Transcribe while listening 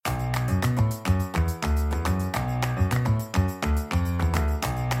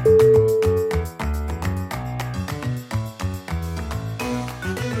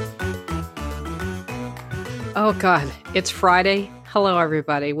Oh, God. It's Friday. Hello,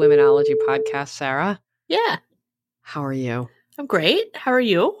 everybody. Womenology Podcast, Sarah. Yeah. How are you? I'm great. How are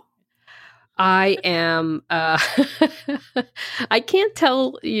you? I am, I can't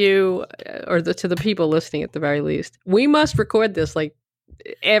tell you, to the people listening at the very least, we must record this like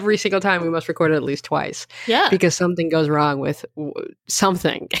every single time. We must record it at least twice. Yeah. Because something goes wrong with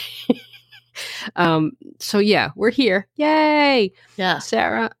something. So yeah, we're here. Yay. Yeah.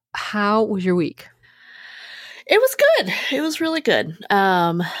 Sarah, how was your week? It was good. It was really good.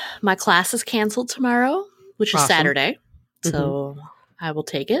 My class is canceled tomorrow, which is Awesome. Saturday. So I will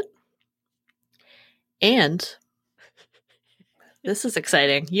take it. And this is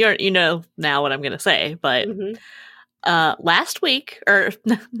exciting. You know now what I'm going to say, but last week, or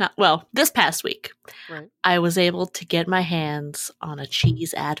this past week, right, I was able to get my hands on a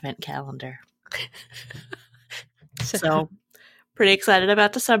cheese advent calendar. So pretty excited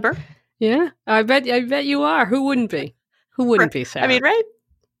about December. Yeah, I bet you are. Who wouldn't be? Who wouldn't be, Sarah? I mean, right?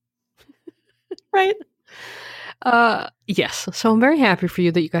 Right. Yes. So I'm very happy for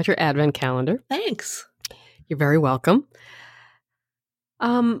you that you got your advent calendar. Thanks. You're very welcome.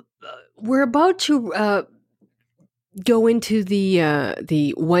 We're about to go into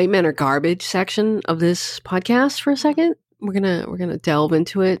the white men are garbage section of this podcast for a second. We're gonna delve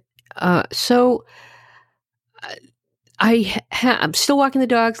into it. I'm still walking the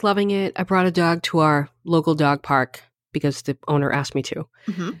dogs, loving it. I brought a dog to our local dog park because the owner asked me to.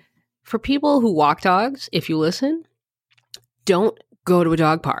 Mm-hmm. For people who walk dogs, if you listen, don't go to a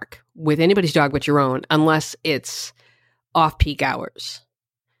dog park with anybody's dog but your own unless it's off-peak hours.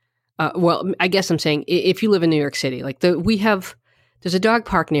 Well, I guess I'm saying if you live in New York City, like there's a dog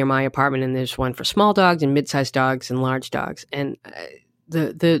park near my apartment, and there's one for small dogs and mid-sized dogs and large dogs. And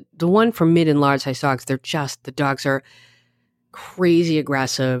the one for mid and large-sized dogs, the dogs are crazy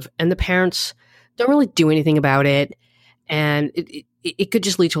aggressive, and the parents don't really do anything about it, and it could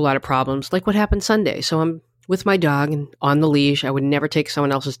just lead to a lot of problems, like what happened Sunday. So I'm with my dog and on the leash. I would never take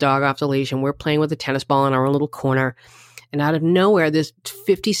someone else's dog off the leash, and we're playing with a tennis ball in our own little corner. And out of nowhere, this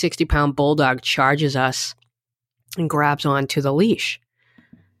 50, 60-pound bulldog charges us and grabs onto the leash.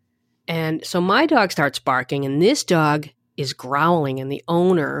 And so my dog starts barking, and this dog is growling. And the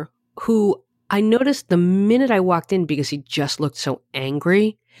owner, who I noticed the minute I walked in because he just looked so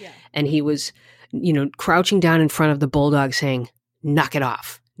angry, and he was, crouching down in front of the bulldog saying, knock it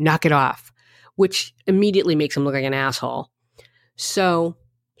off, which immediately makes him look like an asshole. So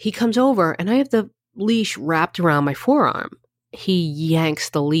he comes over, and I have the leash wrapped around my forearm. He yanks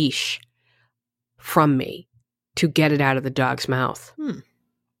the leash from me to get it out of the dog's mouth.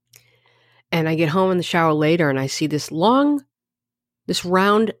 And I get home in the shower later, and I see this round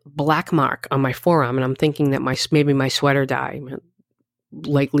black mark on my forearm, and I'm thinking that maybe my sweater dye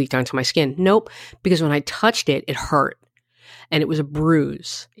leaked onto my skin. Nope, because when I touched it, it hurt, and it was a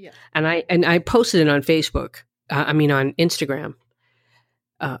bruise. Yeah. And I posted it on Facebook. On Instagram.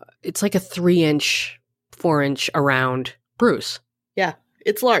 It's like a 3-inch, 4-inch around bruise. Yeah,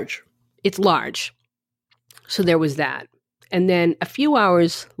 it's large. It's large. So there was that. And then a few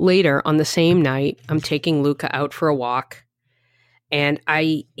hours later on the same night, I'm taking Luca out for a walk, and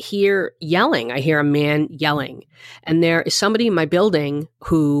I hear yelling. I hear a man yelling. And there is somebody in my building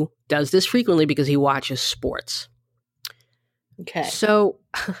who does this frequently because he watches sports. Okay. So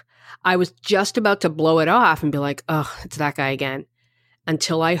I was just about to blow it off and be like, oh, it's that guy again.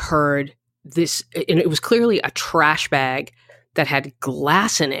 Until I heard this, and it was clearly a trash bag that had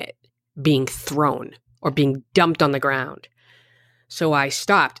glass in it being thrown or being dumped on the ground. So I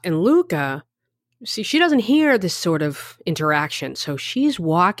stopped, and Luca, see, she doesn't hear this sort of interaction. So she's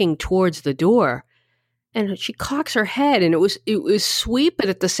walking towards the door, and she cocks her head, and it was sweet, but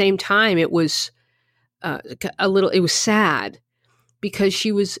at the same time, it was it was sad because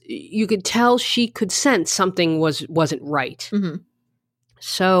you could tell she could sense something wasn't right. Mm-hmm.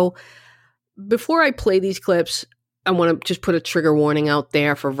 So before I play these clips, I want to just put a trigger warning out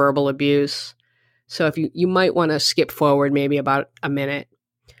there for verbal abuse. So if you might want to skip forward maybe about a minute.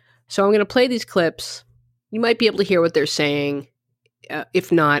 So I'm going to play these clips. You might be able to hear what they're saying.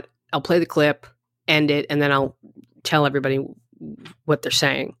 If not, I'll play the clip, end it, and then I'll tell everybody what they're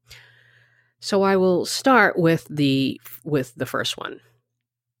saying. So I will start with the first one.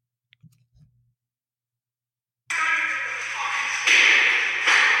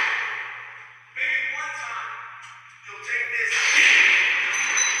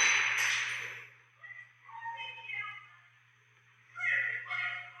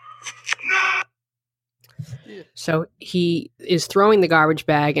 So he is throwing the garbage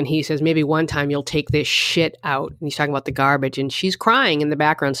bag, and he says, maybe one time you'll take this shit out. And he's talking about the garbage, and she's crying in the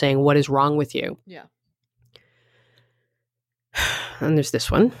background saying, what is wrong with you? Yeah. And there's this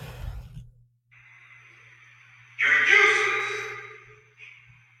one. You're useless.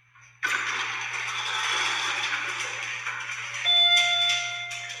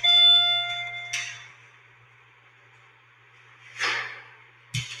 You are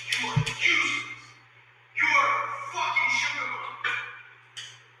useless. You are a fucking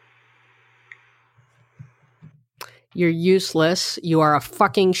sugar mama. You're useless. You are a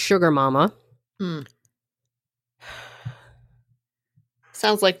fucking sugar mama.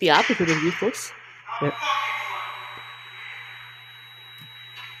 Sounds like the opposite of useless. Yep.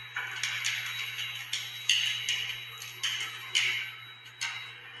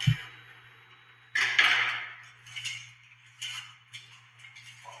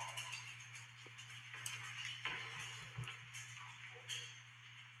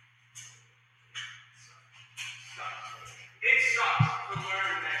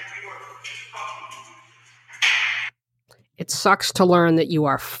 It sucks to learn that you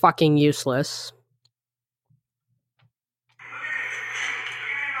are fucking useless.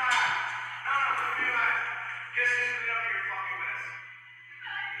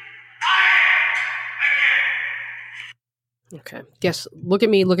 Okay. Guess, look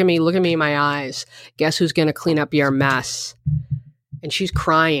at me in my eyes. Guess who's going to clean up your mess? And she's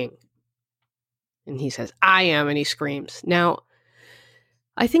crying. And he says, I am. And he screams. Now,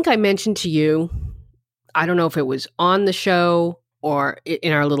 I think I mentioned to you, I don't know if it was on the show or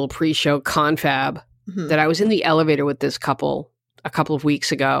in our little pre-show confab, that I was in the elevator with this couple a couple of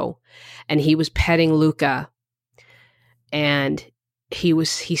weeks ago, and he was petting Luca, and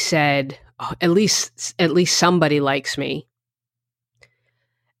he said, oh, at least somebody likes me.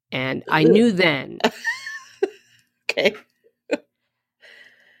 And I knew then Okay.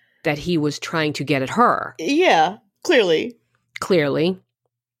 that he was trying to get at her. Yeah, clearly.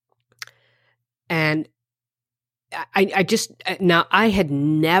 And I just, now I had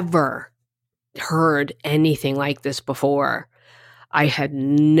never heard anything like this before. I had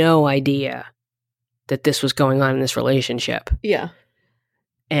no idea that this was going on in this relationship. Yeah.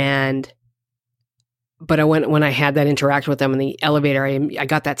 But when I had that interaction with them in the elevator, I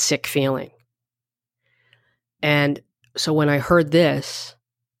got that sick feeling. And so when I heard this,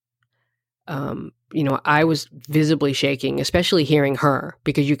 I was visibly shaking, especially hearing her,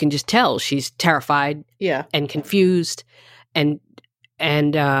 because you can just tell she's terrified, and confused, and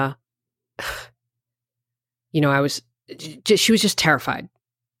I was just, she was just terrified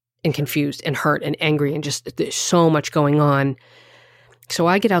and confused and hurt and angry, and just there's so much going on. So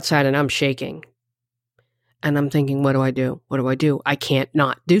I get outside and I'm shaking, and I'm thinking, what do I do? What do I do? I can't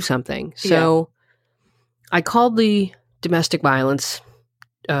not do something. So I called the domestic violence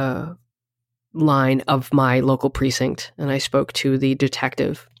line of my local precinct, and I spoke to the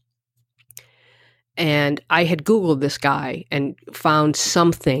detective. And I had Googled this guy and found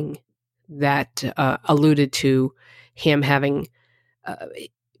something that alluded to him having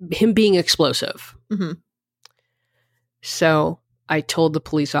him being explosive. Mm-hmm. So I told the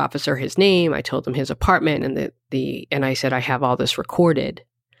police officer his name. I told him his apartment, and and I said, I have all this recorded.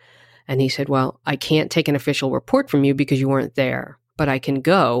 And he said, well, I can't take an official report from you because you weren't there, but I can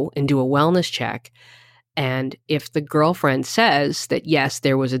go and do a wellness check. And if the girlfriend says that, yes,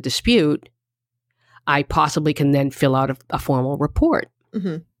 there was a dispute, I possibly can then fill out a formal report.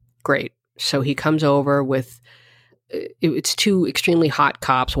 Mm-hmm. Great. So he comes over with, it's two extremely hot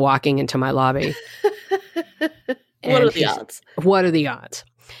cops walking into my lobby. What are the odds? What are the odds?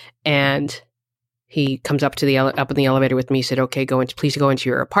 And he comes up to up in the elevator with me. He said, okay, please go into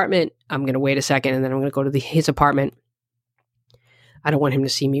your apartment. I'm going to wait a second, and then I'm going to go to his apartment. I don't want him to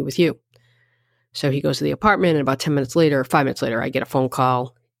see me with you. So he goes to the apartment, and about 5 minutes later, I get a phone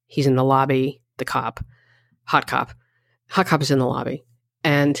call. He's in the lobby, the cop, hot cop is in the lobby.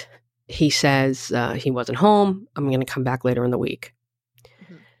 And he says he wasn't home. I'm going to come back later in the week.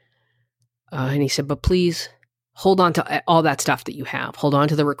 Mm-hmm. And he said, but please hold on to all that stuff that you have. Hold on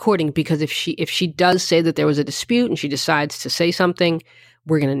to the recording, because if she does say that there was a dispute and she decides to say something,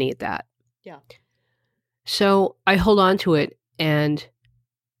 we're going to need that. Yeah. So I hold on to it, and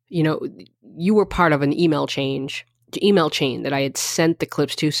you were part of an email chain that I had sent the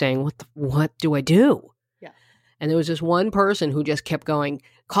clips to, saying, what do I do? Yeah. And there was this one person who just kept going,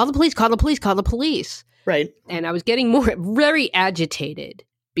 call the police, call the police, call the police. Right. And I was getting very agitated,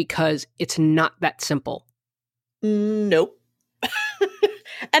 because it's not that simple. Nope.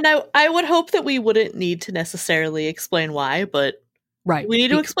 And I would hope that we wouldn't need to necessarily explain why, but right, we need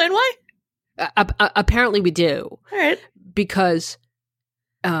to explain why? Apparently we do. All right. Because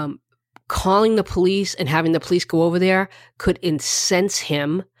calling the police and having the police go over there could incense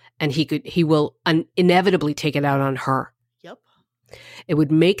him, and he will inevitably take it out on her. Yep. It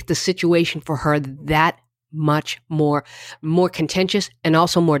would make the situation for her that much more contentious and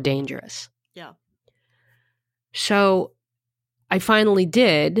also more dangerous. Yeah. So I finally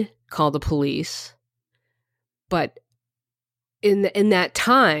did call the police, but in that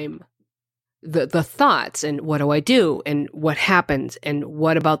time, the thoughts and what do I do and what happens and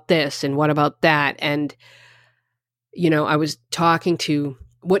what about this and what about that, and I was talking to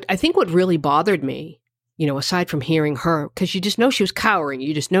what really bothered me, aside from hearing her, because you just know she was cowering,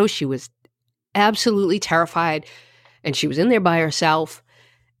 you just know she was absolutely terrified, and she was in there by herself,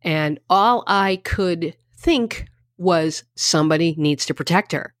 and all I could think was somebody needs to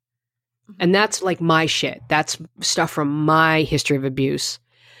protect her. And that's like my shit. That's stuff from my history of abuse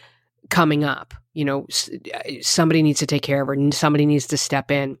coming up. Somebody needs to take care of her and somebody needs to step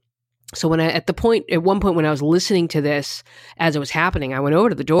in. So at one point when I was listening to this as it was happening, I went over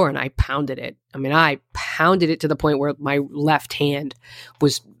to the door and I pounded it. I mean, I pounded it to the point where my left hand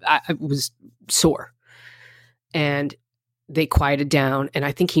was sore. And they quieted down, and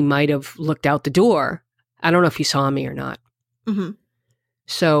I think he might have looked out the door. I don't know if he saw me or not. Mm-hmm.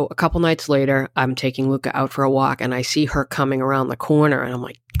 So a couple nights later, I'm taking Luca out for a walk, and I see her coming around the corner, and I'm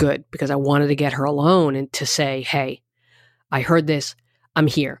like, good, because I wanted to get her alone and to say, hey, I heard this. I'm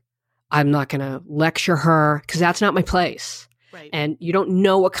here. I'm not going to lecture her because that's not my place. Right. And you don't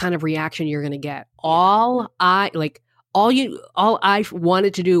know what kind of reaction you're going to get. All I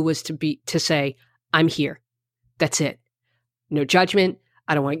wanted to do was to say, I'm here. That's it. No judgment.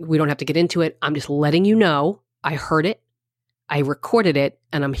 We don't have to get into it. I'm just letting you know I heard it. I recorded it,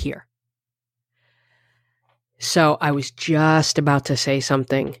 and I'm here. So I was just about to say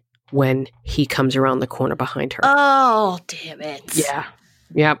something when he comes around the corner behind her. Oh, damn it. Yeah.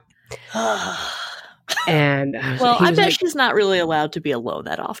 Yep. And I bet she's not really allowed to be alone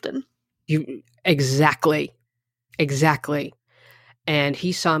that often. Exactly. And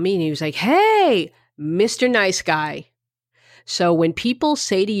he saw me and he was like, hey, Mr. Nice Guy. So when people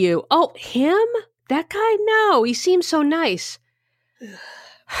say to you, oh, him? That guy? No, he seems so nice.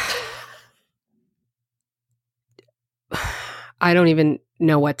 I don't even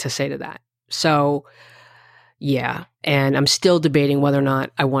know what to say to that. So, yeah. And I'm still debating whether or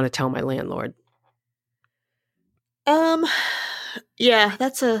not I want to tell my landlord. Yeah,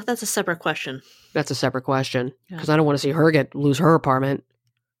 that's a separate question. That's a separate question because I don't want to see her lose her apartment.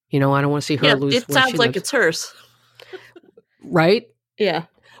 I don't want to see her lose. It sounds like it's hers. Right? Yeah.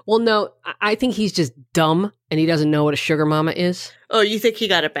 Well, no, I think he's just dumb and he doesn't know what a sugar mama is. Oh, you think he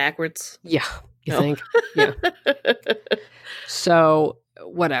got it backwards? Yeah. You think? Yeah. So,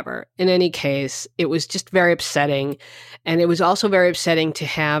 whatever. In any case, it was just very upsetting. And it was also very upsetting to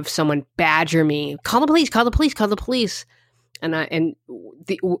have someone badger me. Call the police, call the police, call the police.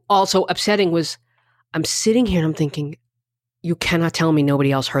 Also upsetting was I'm sitting here and I'm thinking, you cannot tell me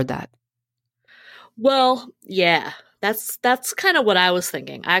nobody else heard that. Well, yeah. That's kind of what I was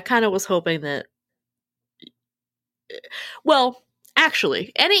thinking. I kind of was hoping that. Well,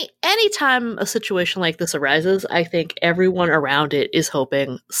 actually, any time a situation like this arises, I think everyone around it is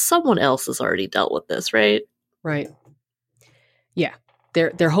hoping someone else has already dealt with this, right? Right. Yeah,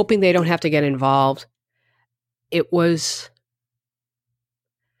 they're hoping they don't have to get involved. It was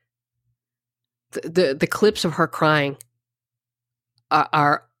the clips of her crying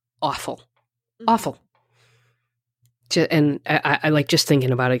are awful, awful. And I like just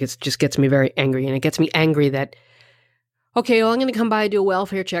thinking about it. It just gets me very angry, and it gets me angry that okay, well, I'm going to come by and do a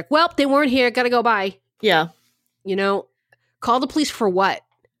welfare check. Well, they weren't here. Got to go by. Yeah, call the police for what?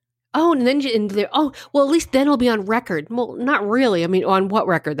 Oh, and then well, at least then it'll be on record. Well, not really. I mean, on what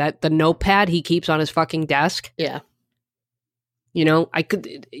record? That the notepad he keeps on his fucking desk. Yeah. You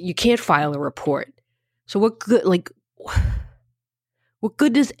can't file a report. So what good? What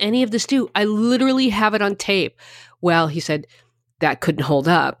good does any of this do? I literally have it on tape. Well, he said that couldn't hold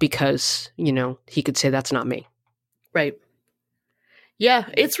up because, he could say that's not me. Right. Yeah,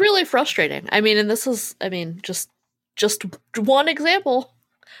 it's really frustrating. I mean, and this is, just one example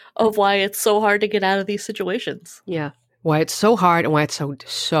of why it's so hard to get out of these situations. Yeah. Why it's so hard and why it's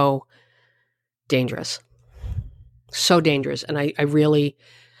so dangerous. So dangerous. And I really,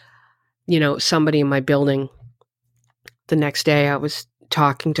 somebody in my building, the next day I was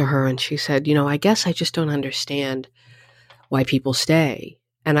talking to her and she said, I guess I just don't understand why people stay.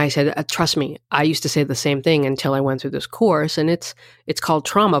 And I said, trust me, I used to say the same thing until I went through this course, and it's called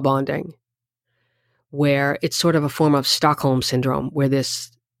trauma bonding, where it's sort of a form of Stockholm syndrome, where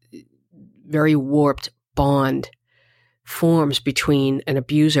this very warped bond forms between an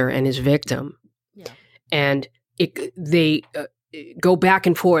abuser and his victim. Yeah. And go back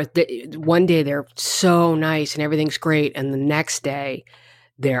and forth. One day they're so nice and everything's great, and the next day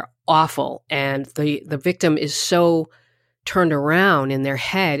they're awful, and the victim is so turned around in their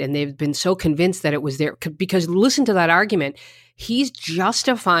head, and they've been so convinced that it was there. Because listen to that argument. He's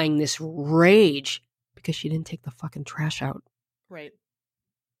justifying this rage because she didn't take the fucking trash out. Right.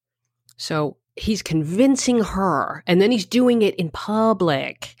 So he's convincing her, and then he's doing it in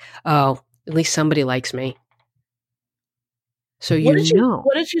public. Oh, at least somebody likes me. So What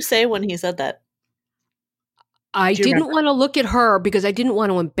did you say when he said that? I didn't want to look at her because I didn't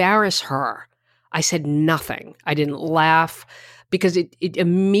want to embarrass her. I said nothing. I didn't laugh because it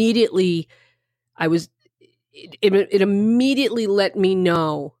immediately, it immediately let me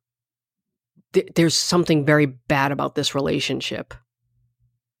know there's something very bad about this relationship.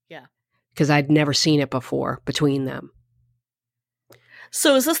 Yeah. Because I'd never seen it before between them.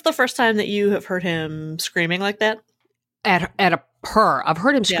 So is this the first time that you have heard him screaming like that? At her. I've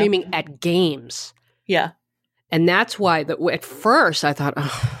heard him screaming at games. Yeah. And that's why at first I thought,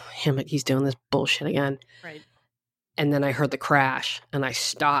 oh, damn it, he's doing this bullshit again. Right. And then I heard the crash and I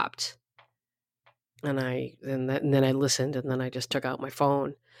stopped. And then I listened, and then I just took out my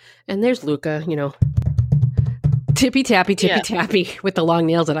phone. And there's Luca, tippy tappy with the long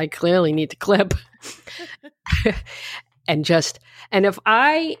nails that I clearly need to clip. and if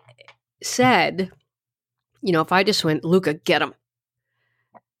I said, if I just went, Luca, get him.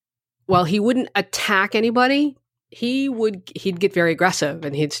 Well, he wouldn't attack anybody. He'd get very aggressive,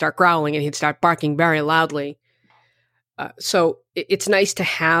 and he'd start growling, and he'd start barking very loudly. So it's nice to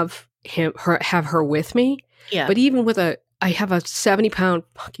have her with me. Yeah. But even I have a 70-pound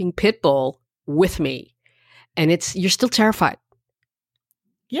fucking pit bull with me, and you're still terrified.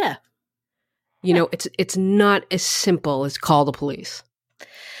 Yeah. It's not as simple as call the police.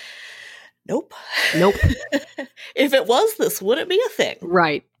 Nope. If it was, this wouldn't be a thing.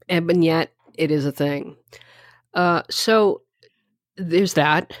 Right. And yet it is a thing. So there's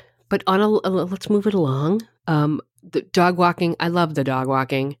that. But let's move it along. The dog walking. I love the dog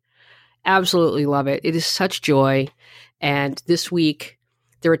walking. Absolutely love it. It is such joy. And this week,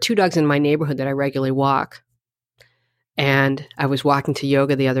 there are 2 dogs in my neighborhood that I regularly walk. And I was walking to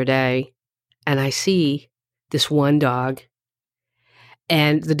yoga the other day, and I see this one dog,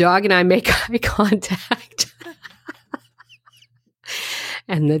 and the dog and I make eye contact.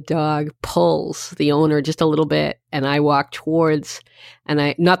 And the dog pulls the owner just a little bit, and I walk towards,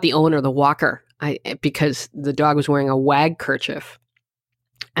 not the owner, the walker, because the dog was wearing a wag kerchief.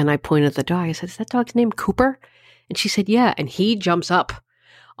 And I pointed at the dog. I said, "Is that dog's name Cooper?" And she said, "Yeah." And he jumps up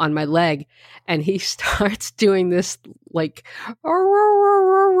on my leg, and he starts doing this like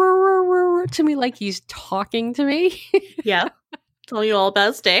to me, like he's talking to me. Yeah. Telling you all about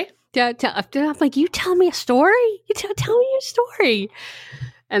his day. I'm like, you tell me a story? Tell me your story.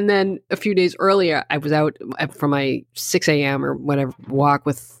 And then a few days earlier, I was out for my 6 a.m. or whatever walk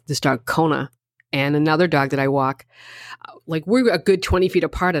with this dog, Kona, and another dog that I walk. Like, we're a good 20 feet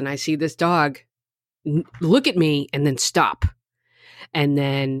apart, and I see this dog look at me and then stop. And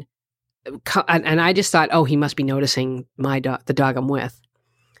then, and I just thought, oh, he must be noticing the dog I'm with.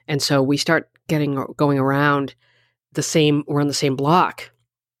 And so we start going around we're on the same block.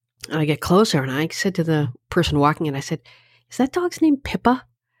 And I get closer, and I said to the person walking in, I said, "Is that dog's name Pippa?"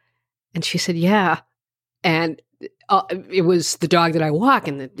 And she said, "Yeah." And it was the dog that I walk,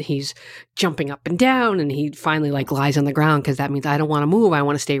 and he's jumping up and down, and he finally lies on the ground, because that means I don't want to move. I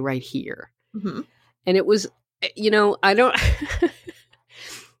want to stay right here. Mm-hmm. And it was, I don't,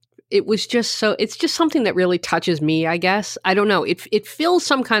 it was just so, it's just something that really touches me, I guess. I don't know. It fills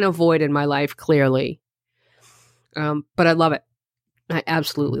some kind of void in my life, clearly. But I love it. I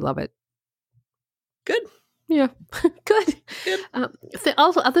absolutely love it. Good. Yeah. Good.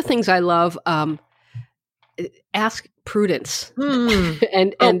 Also, other things I love, ask Prudence.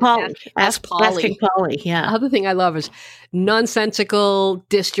 and Polly. Ask Polly. Asking Polly, yeah. Other thing I love is nonsensical,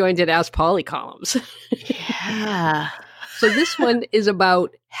 disjointed Ask Polly columns. Yeah. So this one is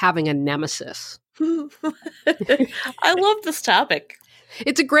about having a nemesis. I love this topic.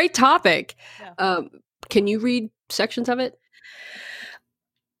 It's a great topic. Yeah. Can you read sections of it?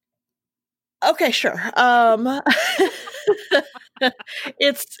 Okay, sure.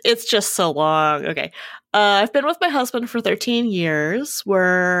 It's just so long. Okay. I've been with my husband for 13 years.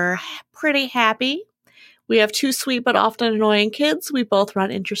 We're pretty happy. We have 2 sweet but often annoying kids. We both run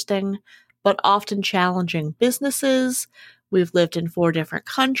interesting but often challenging businesses. We've lived in 4 different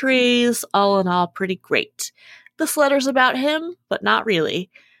countries. All in all, pretty great. This letter's about him, but not really.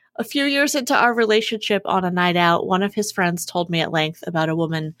 A few years into our relationship on a night out, one of his friends told me at length about a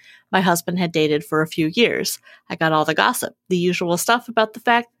woman my husband had dated for a few years. I got all the gossip, the usual stuff about the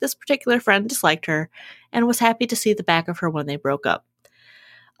fact this particular friend disliked her and was happy to see the back of her when they broke up.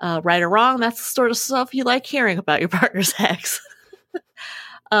 Right or wrong, that's the sort of stuff you like hearing about your partner's ex.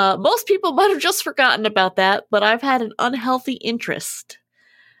 Most people might have just forgotten about that, but I've had an unhealthy interest.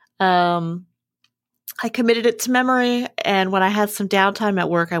 I committed it to memory, and when I had some downtime at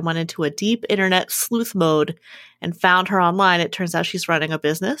work, I went into a deep internet sleuth mode and found her online. It turns out she's running a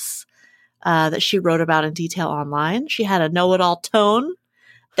business that she wrote about in detail online. She had a know-it-all tone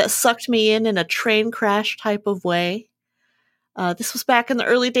that sucked me in a train crash type of way. This was back in the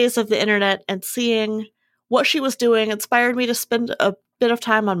early days of the internet, and seeing what she was doing inspired me to spend a bit of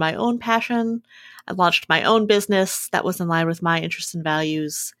time on my own passion. I launched my own business that was in line with my interests and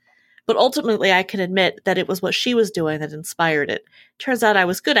values. But ultimately, I can admit that it was what she was doing that inspired it. Turns out I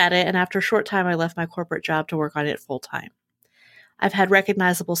was good at it, and after a short time, I left my corporate job to work on it full time. I've had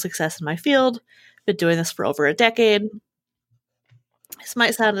recognizable success in my field, been doing this for over a decade. This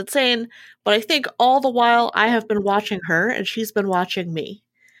might sound insane, but I think all the while I have been watching her, and she's been watching me.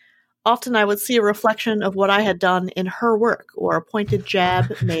 Often I would see a reflection of what I had done in her work, or a pointed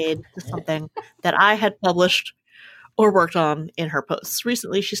jab made to something that I had published or worked on in her posts.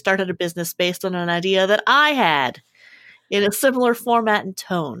 Recently, she started a business based on an idea that I had in a similar format and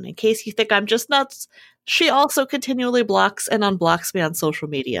tone. In case you think I'm just nuts, she also continually blocks and unblocks me on social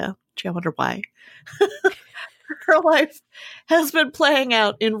media. Gee, I wonder why. Her life has been playing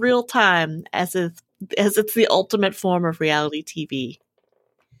out in real time as it's the ultimate form of reality TV.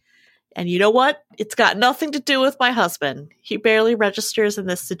 And you know what? It's got nothing to do with my husband. He barely registers in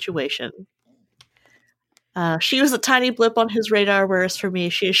this situation. She was a tiny blip on his radar, whereas for me,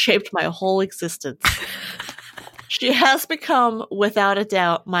 she has shaped my whole existence. She has become, without a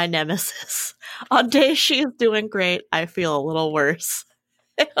doubt, my nemesis. On days she is doing great, I feel a little worse.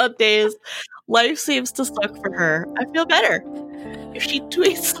 On days life seems to suck for her, I feel better. If she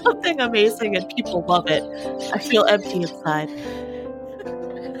tweets something amazing and people love it, I feel empty inside.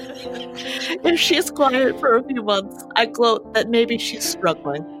 If she's quiet for a few months, I gloat that maybe she's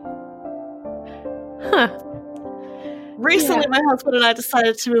struggling. Huh. Recently, my husband and I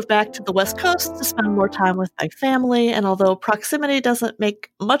decided to move back to the West Coast to spend more time with my family, and although proximity doesn't make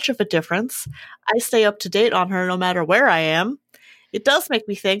much of a difference, I stay up to date on her no matter where I am. It does make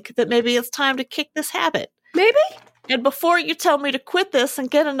me think that maybe it's time to kick this habit. Maybe? And before you tell me to quit this and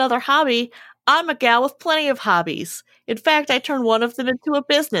get another hobby, I'm a gal with plenty of hobbies. In fact, I turned one of them into a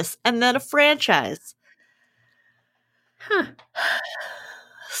business and then a franchise. Huh.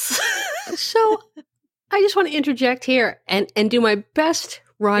 So I just want to interject here and do my best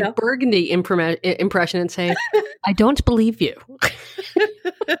Rod Burgundy impression and say, I don't believe you.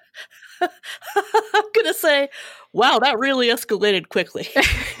 I'm going to say, wow, that really escalated quickly.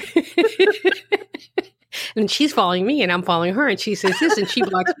 And she's following me and I'm following her and she says this and she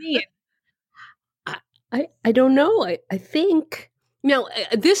blocks me. I don't know. I think,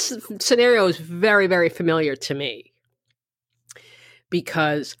 this scenario is very, very familiar to me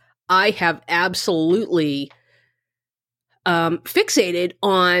because I have absolutely fixated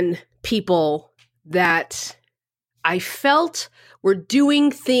on people that I felt were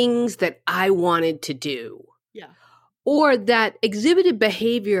doing things that I wanted to do. Yeah. Or that exhibited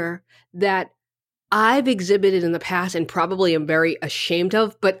behavior that I've exhibited in the past and probably am very ashamed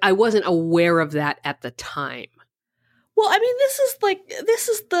of, but I wasn't aware of that at the time. Well, I mean, this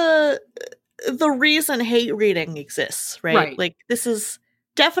is the reason hate reading exists, right? Like, this is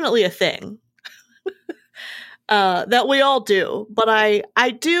definitely a thing that we all do. But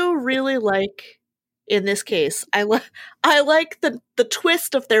I do really like, in this case, I like the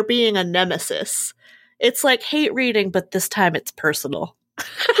twist of there being a nemesis. It's like hate reading, but this time it's personal.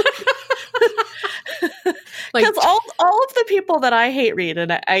 Because all of the people that I hate read,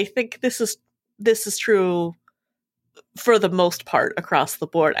 and I think this is true for the most part across the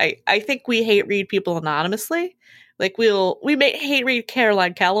board. I think we hate read people anonymously. Like we may hate read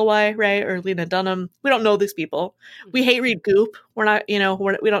Caroline Calloway, right, or Lena Dunham. We don't know these people. We hate read Goop. We're not, we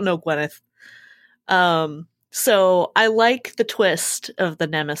don't know Gwyneth. So I like the twist of the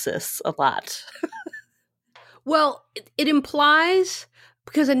nemesis a lot. Well, it implies.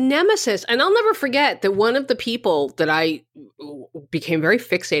 Because a nemesis, and I'll never forget that one of the people that I became very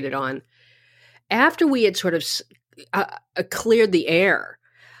fixated on, after we had sort of cleared the air,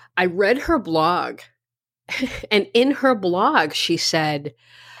 I read her blog. And in her blog, she said,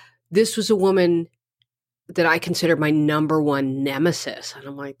 this was a woman that I considered my number one nemesis. And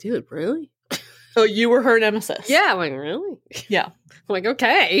I'm like, dude, really? Oh, you were her nemesis. Yeah, I'm like, really? Yeah. I'm like,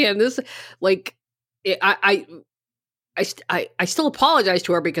 okay. And this, like, I still apologize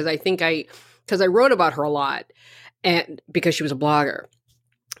to her because because I wrote about her a lot, and because she was a blogger,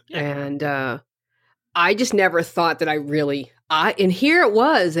 and I just never thought that and here it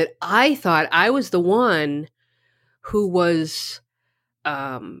was that I thought I was the one who was,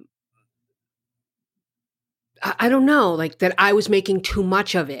 I don't know, like that I was making too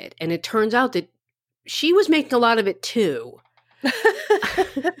much of it. And it turns out that she was making a lot of it too.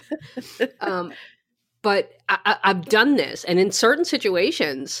 But I've done this. And in certain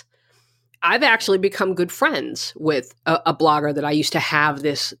situations, I've actually become good friends with a blogger that I used to have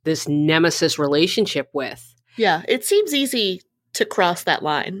this nemesis relationship with. Yeah. It seems easy to cross that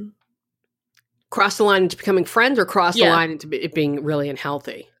line. Cross the line into becoming friends, or cross the line into it being really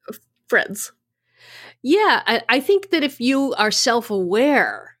unhealthy? Friends. Yeah, I think that if you are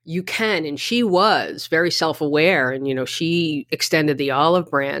self-aware, you can. And she was very self-aware. And, she extended the olive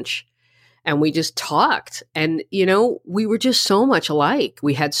branch and we just talked. And, we were just so much alike.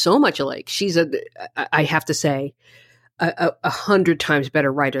 We had so much alike. She's I have to say, 100 times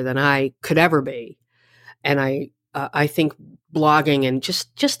better writer than I could ever be. And I think blogging and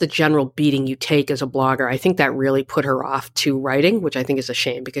just the general beating you take as a blogger, I think that really put her off to writing, which I think is a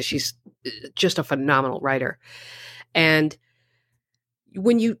shame because she's just a phenomenal writer. And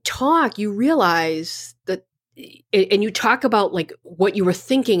when you talk, you realize that, and you talk about like what you were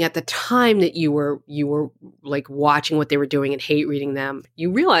thinking at the time that you were like watching what they were doing and hate reading them.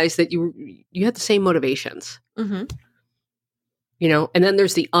 You realize that you had the same motivations, mm-hmm. And then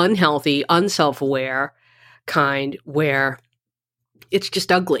there's the unhealthy, unself-aware kind where it's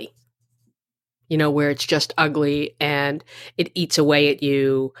just ugly, where it's just ugly and it eats away at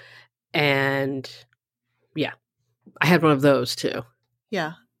you. And yeah, I had one of those too.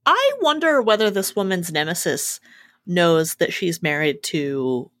 Yeah. I wonder whether this woman's nemesis knows that she's married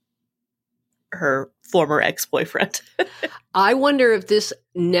to her former ex-boyfriend. I wonder if this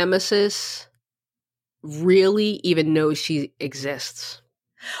nemesis really even knows she exists.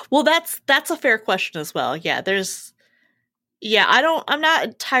 Well, that's a fair question as well. Yeah, I'm not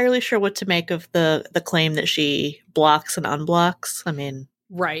entirely sure what to make of the claim that she blocks and unblocks. I mean,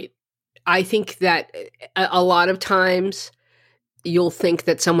 right. I think that a lot of times you'll think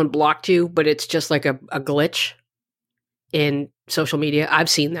that someone blocked you, but it's just like a glitch in social media. I've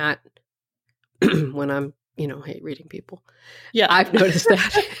seen that when I'm, hate reading people. Yeah. I've noticed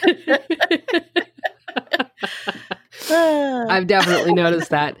that. I've definitely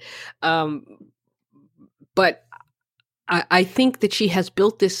noticed that. But I think that she has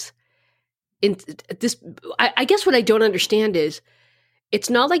built this. I guess what I don't understand is, it's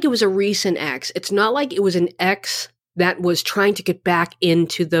not like it was a recent ex. It's not like it was an ex that was trying to get back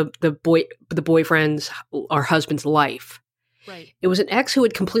into the boyfriend's or husband's life. Right. It was an ex who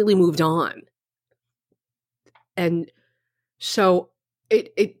had completely moved on. And so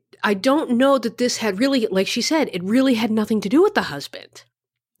I don't know that this had really, like she said, it really had nothing to do with the husband.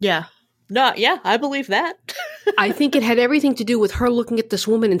 Yeah. No, yeah, I believe that. I think it had everything to do with her looking at this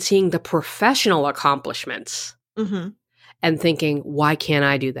woman and seeing the professional accomplishments mm-hmm. and thinking, why can't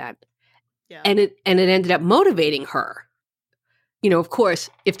I do that? Yeah. And it ended up motivating her. Of course,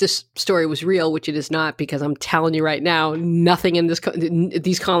 if this story was real, which it is not, because I'm telling you right now, nothing in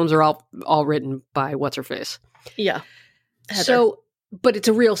these columns are all written by what's her face. Yeah. Heather. So, but it's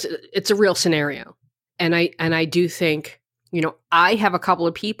a real scenario, and I do think, I have a couple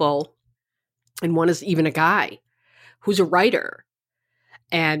of people, and one is even a guy who's a writer,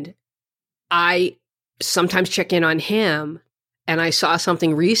 and I sometimes check in on him, and I saw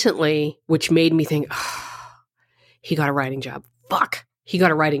something recently which made me think, he got a writing job. Fuck, he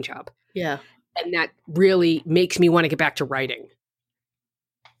got a writing job. Yeah. And that really makes me want to get back to writing.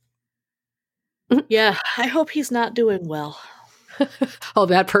 Yeah, I hope he's not doing well. Oh,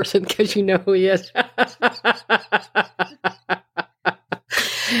 that person, because you know who he is.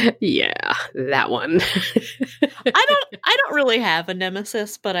 Yeah, that one. I don't really have a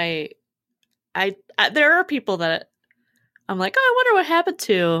nemesis, but I there are people that I'm like, oh, I wonder what happened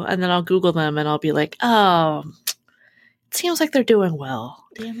to, and then I'll Google them and I'll be like, oh, it seems like they're doing well.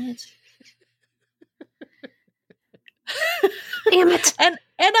 Damn it. Damn it. And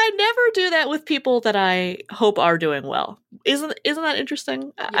I never do that with people that I hope are doing well. Isn't that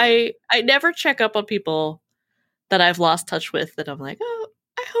interesting? Yeah. I never check up on people that I've lost touch with that I'm like, oh,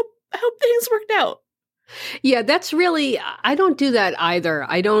 I hope things worked out. Yeah, that's really, I don't do that either.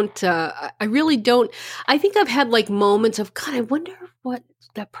 I don't, I really don't. I think I've had like moments of, God, I wonder what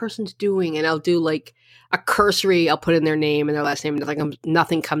that person's doing. And I'll do like a cursory, I'll put in their name and their last name, and like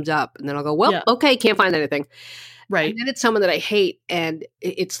nothing comes up, and then I'll go, well, Yeah. okay, can't find anything. Right. And then it's someone that I hate, and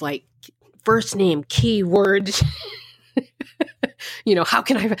it's like first name, keyword. How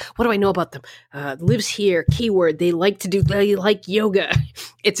can what do I know about them? Lives here, keyword. They like yoga.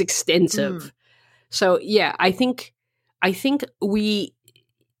 It's extensive. So yeah, I think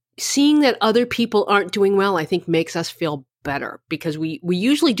seeing that other people aren't doing well, I think makes us feel better, because we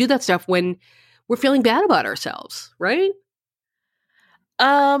usually do that stuff when we're feeling bad about ourselves, right?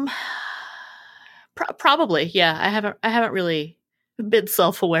 Probably, yeah. I haven't really been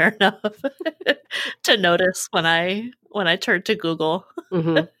self-aware enough to notice when I turn to Google.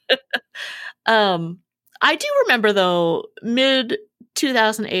 Mm-hmm. I do remember, though, mid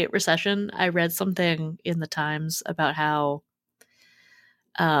 2008 recession, I read something in the Times about how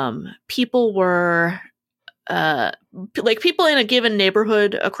people were people in a given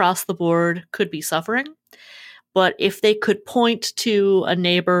neighborhood across the board could be suffering, but if they could point to a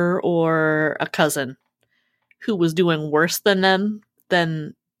neighbor or a cousin who was doing worse than them,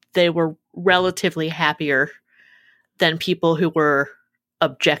 then they were relatively happier than people who were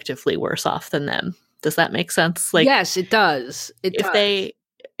objectively worse off than them. Does that make sense? Like, yes, it does. It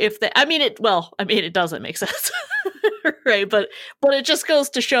doesn't make sense. Right. But it just goes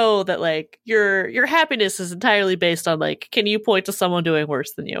to show that, like, your happiness is entirely based on, like, can you point to someone doing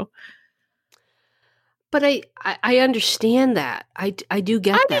worse than you? But I understand that. I do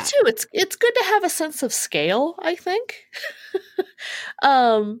get that. I do too. It's good to have a sense of scale, I think.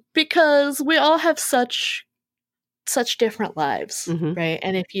 Because we all have such different lives, Mhm. right?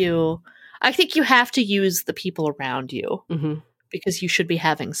 And I think you have to use the people around you, Mm-hmm. because you should be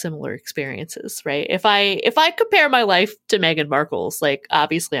having similar experiences, right? If I compare my life to Meghan Markle's, like,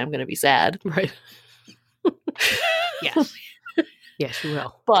 obviously I'm going to be sad. Right. Yes. Yes, you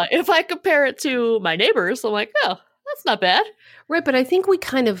will. But if I compare it to my neighbors, I'm like, oh, that's not bad. Right, but I think we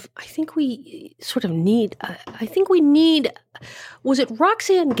need, was it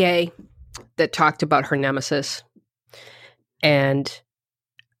Roxane Gay that talked about her nemesis? And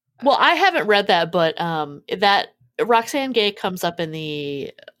well, I haven't read that, but that Roxane Gay comes up in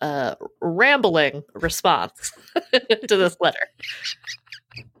the rambling response to this letter.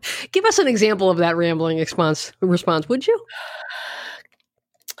 give us an example of that rambling response, would you?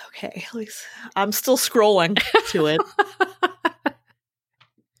 Okay, at least I'm still scrolling to it.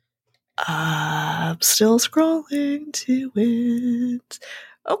 I'm still scrolling to it.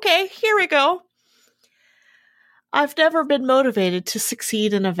 Okay, here we go. I've never been motivated to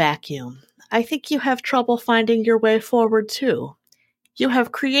succeed in a vacuum. I think you have trouble finding your way forward, too. You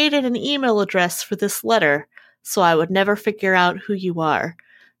have created an email address for this letter, so I would never figure out who you are.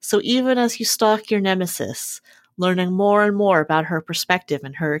 So even as you stalk your nemesis, learning more and more about her perspective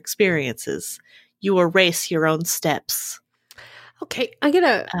and her experiences, you erase your own steps. Okay, I'm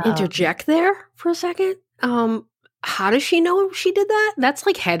gonna interject there for a second. How does she know she did that? That's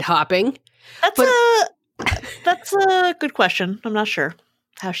like head hopping. That's a good question. I'm not sure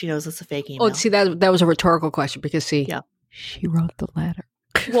how she knows it's a fake email. Oh, see, that was a rhetorical question, because Yeah. she wrote the letter.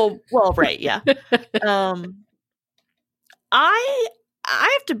 Well, right, yeah. I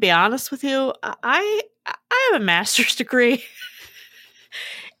have to be honest with you. I have a master's degree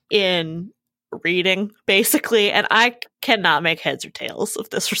in reading, basically, and I cannot make heads or tails of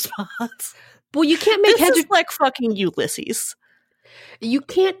this response. Well, you can't make This is like fucking Ulysses. You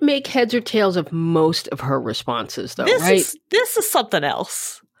can't make heads or tails of most of her responses, though, right? This is something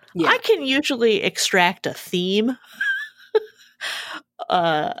else. Yeah. I can usually extract a theme.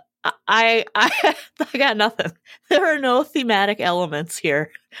 I got nothing. There are no thematic elements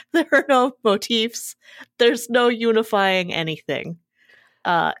here. There are no motifs. There's no unifying anything.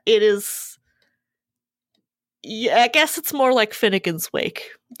 It is. Yeah, I guess it's more like Finnegan's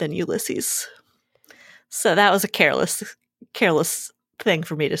Wake than Ulysses. So that was a careless thing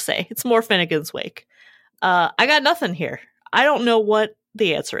for me to say. It's more Finnegan's Wake. I got nothing here. I don't know what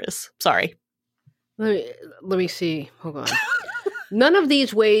the answer is. Sorry. Let me see. Hold on. None of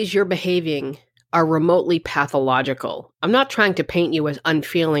these ways you're behaving are remotely pathological. I'm not trying to paint you as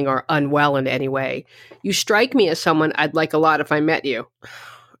unfeeling or unwell in any way. You strike me as someone I'd like a lot if I met you.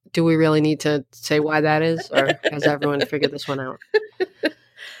 Do we really need to say why that is? Or has everyone figured this one out?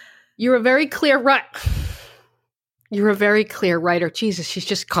 You're a very clear writer. Jesus, she's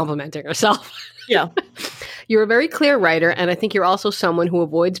just complimenting herself. Yeah. You're a very clear writer, and I think you're also someone who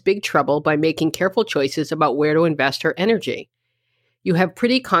avoids big trouble by making careful choices about where to invest her energy. You have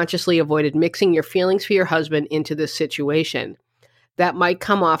pretty consciously avoided mixing your feelings for your husband into this situation. That might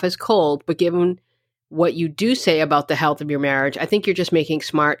come off as cold, but given what you do say about the health of your marriage, I think you're just making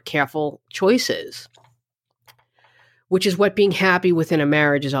smart, careful choices. which is what being happy within a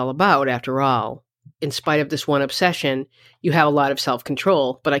marriage is all about, after all. In spite of this one obsession, you have a lot of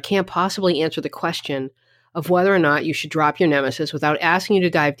self-control, but I can't possibly answer the question of whether or not you should drop your nemesis without asking you to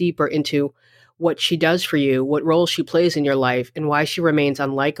dive deeper into what she does for you, what role she plays in your life, and why she remains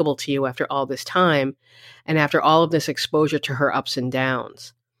unlikable to you after all this time and after all of this exposure to her ups and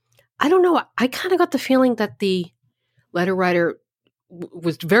downs. I don't know. I kind of got the feeling that the letter writer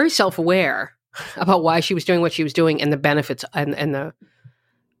was very self-aware about why she was doing what she was doing and the benefits and the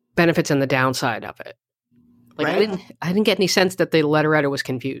benefits and the downside of it. Like, Right. I didn't get any sense that the letter writer was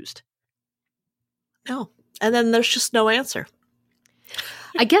confused. No. And then there's just no answer.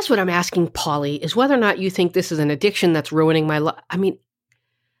 I guess what I'm asking, Polly, is whether or not you think this is an addiction that's ruining my life. I mean,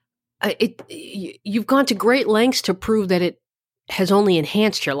 you've gone to great lengths to prove that it has only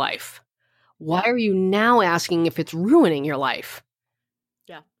enhanced your life. Why are you now asking if it's ruining your life?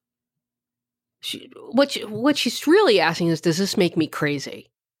 Yeah. What she's really asking is, does this make me crazy?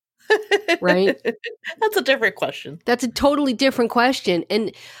 Right? That's a different question. That's a totally different question.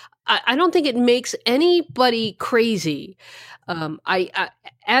 And I don't think it makes anybody crazy. I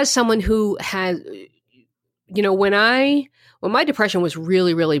as someone who has, when my depression was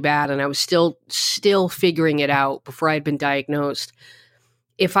really, really bad and I was still figuring it out before I had been diagnosed,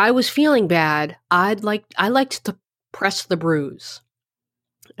 if I was feeling bad, I liked to press the bruise,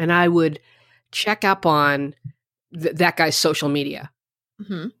 and I would check up on that guy's social media,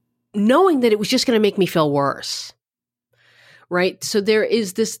 knowing that it was just going to make me feel worse. Right? So there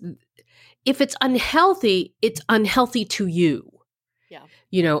is this, if it's unhealthy to you.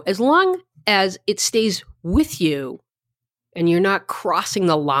 Yeah. As long as it stays with you and you're not crossing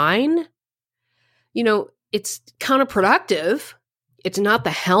the line, it's counterproductive. It's not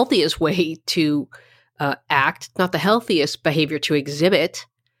the healthiest way to act, not the healthiest behavior to exhibit,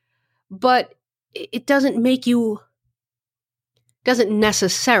 but it doesn't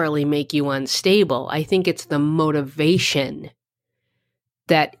necessarily make you unstable. I think it's the motivation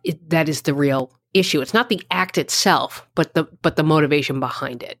that is the real issue. It's not the act itself, but the motivation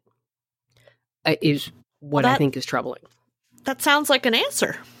behind it is what I think is troubling. That sounds like an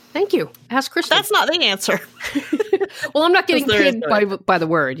answer. Thank you. Ask Kristen. That's not the answer. Well, I'm not getting paid by the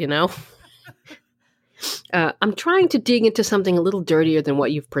word, I'm trying to dig into something a little dirtier than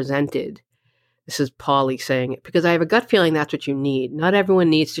what you've presented. This is Polly saying it, because I have a gut feeling that's what you need. Not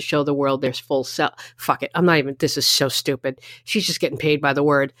everyone needs to show the world their full self. Fuck it. this is so stupid. She's just getting paid by the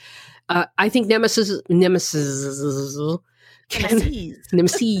word. I think nemesis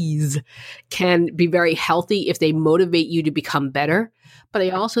can be very healthy if they motivate you to become better. But I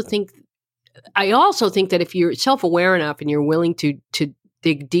also think that if you're self-aware enough and you're willing to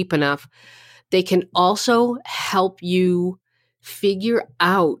dig deep enough, they can also help you figure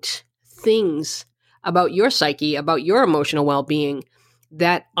out things about your psyche, about your emotional well-being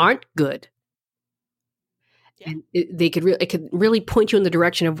that aren't good. Yeah. And it could really point you in the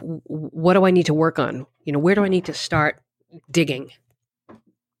direction of, what do I need to work on? Where do I need to start digging?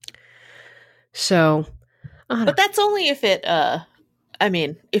 So, but that's only if it,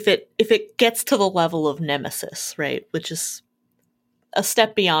 if it gets to the level of nemesis, right? Which is a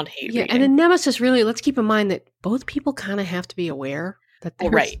step beyond hate reading. And a nemesis, really, let's keep in mind that both people kind of have to be aware that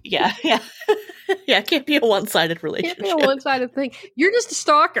they're right. Yeah. Yeah. Yeah. It can't be a one-sided relationship. It can't be a one-sided thing. You're just a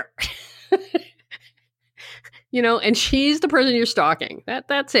stalker. And she's the person you're stalking.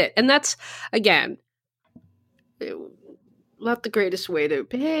 That's it. And that's, again, not the greatest way to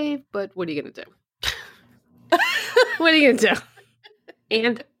behave, but what are you going to do? What are you going to do?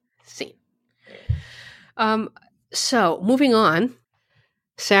 And scene. So, moving on.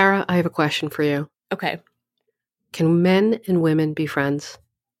 Sarah, I have a question for you. Okay. Can men and women be friends?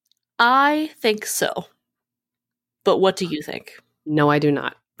 I think so. But what do you think? No, I do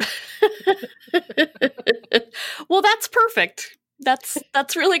not. Well, that's perfect. That's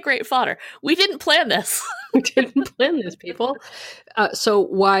really great fodder. We didn't plan this. We didn't plan this, people. So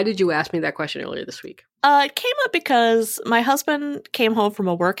why did you ask me that question earlier this week? It came up because my husband came home from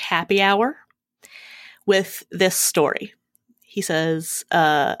a work happy hour with this story. He says,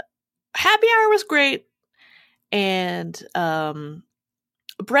 happy hour was great. And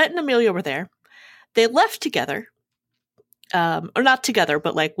Brett and Amelia were there. They left together. Or not together,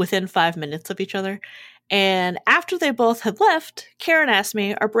 but like within 5 minutes of each other. And after they both had left, Karen asked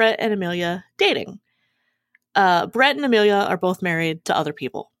me, are Brett and Amelia dating? Brett and Amelia are both married to other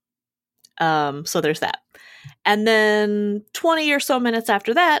people. So there's that. And then 20 or so minutes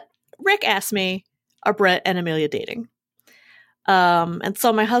after that, Rick asked me, are Brett and Amelia dating? And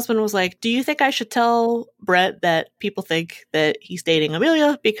so my husband was like, do you think I should tell Brett that people think that he's dating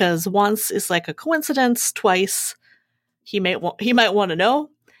Amelia? Because once is like a coincidence, twice he might want to know.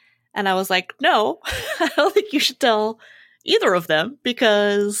 And I was like, no, I don't think you should tell either of them,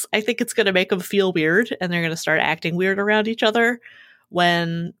 because I think it's going to make them feel weird, and they're going to start acting weird around each other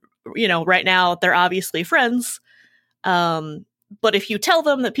when, right now they're obviously friends. But if you tell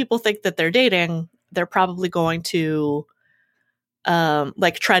them that people think that they're dating, they're probably going to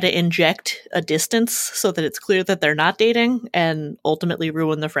try to inject a distance so that it's clear that they're not dating, and ultimately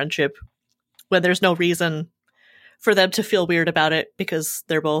ruin the friendship when there's no reason for them to feel weird about it, because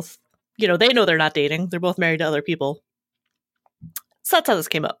they're both, they know they're not dating. They're both married to other people. So that's how this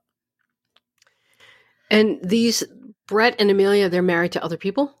came up. And these Brett and Amelia, they're married to other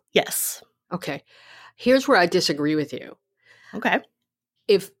people? Yes. Okay. Here's where I disagree with you. Okay.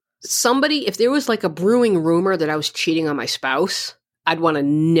 If there was like a brewing rumor that I was cheating on my spouse, I'd want to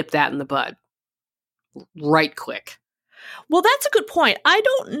nip that in the bud right quick. Well, that's a good point. I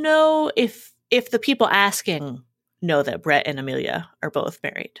don't know if the people asking know that Brett and Amelia are both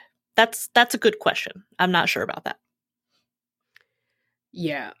married. That's a good question. I'm not sure about that.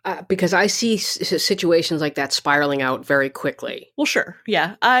 Yeah, because I see situations like that spiraling out very quickly. Well, sure.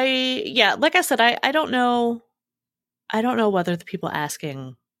 Yeah. Like I said, I don't know. I don't know whether the people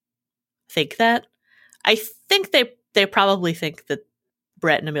asking think that. I think they probably think that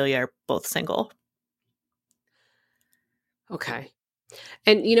Brett and Amelia are both single. Okay.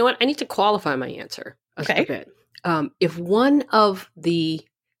 And you know what? I need to qualify my answer a bit. If one of the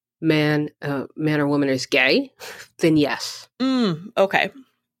man or woman is gay, then yes. Okay.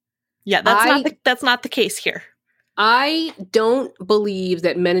 Yeah, that's not the case here. I don't believe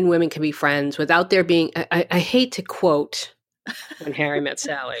that men and women can be friends without there being, I hate to quote When Harry Met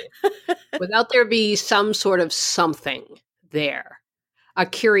Sally, without there be some sort of something there, a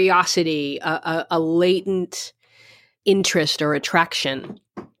curiosity, a latent interest or attraction.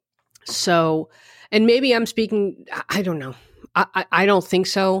 So, and maybe I'm speaking, I don't know. I don't think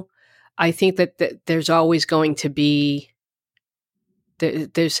so. I think that there's always going to be,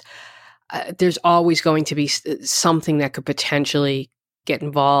 there's always going to be something that could potentially get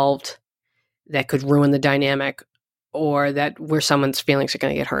involved, that could ruin the dynamic, or that where someone's feelings are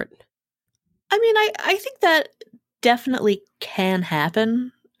going to get hurt. I mean, I think that definitely can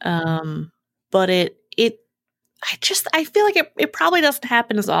happen. But I feel like it probably doesn't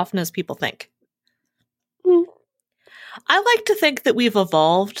happen as often as people think. I like to think that we've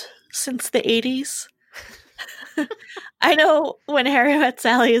evolved since the 80s. I know When Harry Met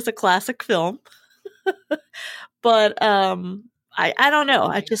Sally is a classic film, but I don't know.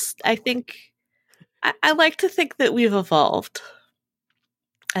 I think I like to think that we've evolved,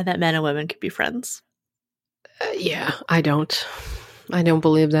 and that men and women can be friends. Yeah, I don't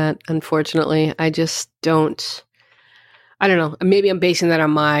believe that. Unfortunately, I just don't. I don't know. Maybe I'm basing that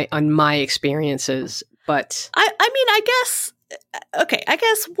on my experiences, but I mean, I guess. Okay, I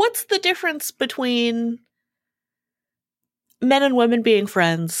guess what's the difference between men and women being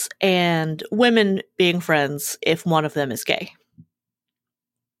friends and women being friends if one of them is gay?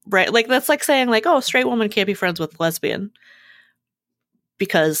 Right? Like, that's like saying, like, oh, a straight woman can't be friends with a lesbian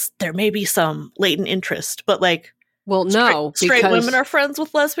because there may be some latent interest. But, like, well, no. Straight women are friends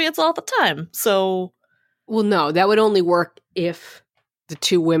with lesbians all the time. So. Well, no, that would only work if the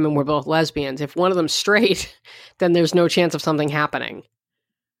two women were both lesbians. If one of them's straight, then there's no chance of something happening.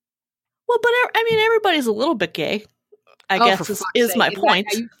 Well, but I mean, everybody's a little bit gay, I guess is my point.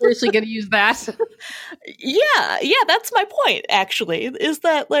 Are you seriously going to use that? Yeah, that's my point, actually, is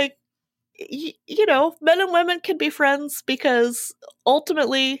that, like, men and women can be friends because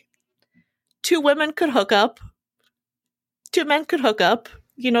ultimately 2 women could hook up, 2 men could hook up.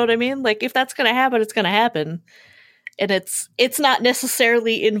 You know what I mean? Like, if that's going to happen, it's going to happen. And it's not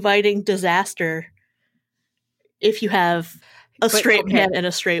necessarily inviting disaster if you have a straight man and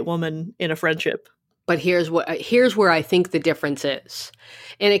a straight woman in a friendship. But here's where I think the difference is.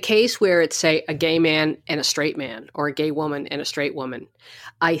 In a case where it's, say, a gay man and a straight man, or a gay woman and a straight woman,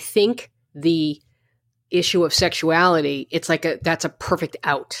 I think the issue of sexuality, it's like that's a perfect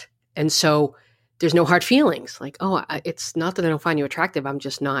out. And so there's no hard feelings. Like, oh, it's not that I don't find you attractive, I'm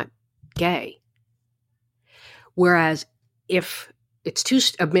just not gay. Whereas if it's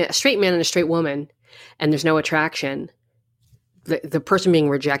a straight man and a straight woman, and there's no attraction, the person being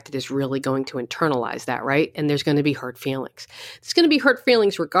rejected is really going to internalize that, right? And there's going to be hurt feelings. There's going to be hurt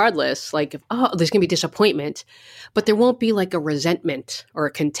feelings regardless. Like, there's going to be disappointment, but there won't be like a resentment or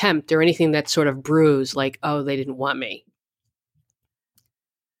a contempt or anything that sort of brews like, oh, they didn't want me.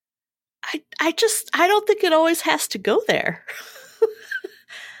 I don't think it always has to go there.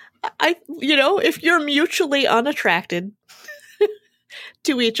 If you're mutually unattracted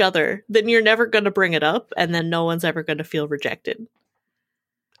to each other, then you're never going to bring it up, and then no one's ever going to feel rejected.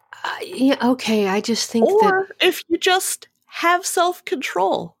 Yeah, okay. I just think or if you just have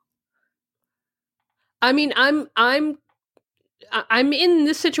self-control. I mean, I'm in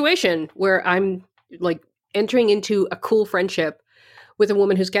this situation where I'm like entering into a cool friendship with a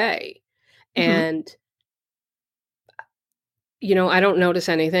woman who's gay. And, you know, I don't notice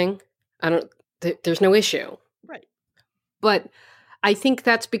anything. There's no issue. Right. But I think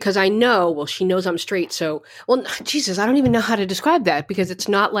that's because I know, well, she knows I'm straight. So, well, Jesus, I don't even know how to describe that, because it's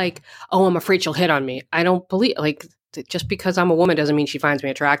not like, oh, I'm afraid she'll hit on me. I don't believe, like, just because I'm a woman doesn't mean she finds me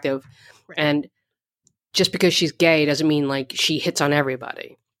attractive. Right. And just because she's gay doesn't mean like she hits on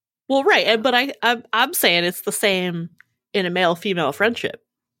everybody. Well, right. But I'm saying it's the same in a male-female friendship.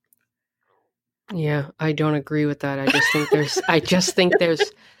 Yeah, I don't agree with that. I just think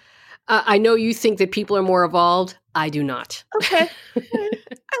there's, I know you think that people are more evolved. I do not. Okay.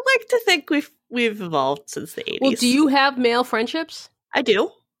 I like to think we've evolved since the 80s. Well, do you have male friendships? I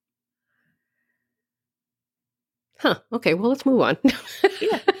do. Huh. Okay, well, let's move on.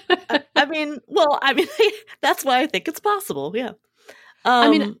 Yeah. I mean, that's why I think it's possible. Yeah.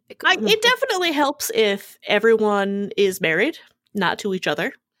 It definitely helps if everyone is married, not to each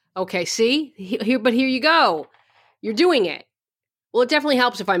other. Okay, see? But here you go. You're doing it. Well, it definitely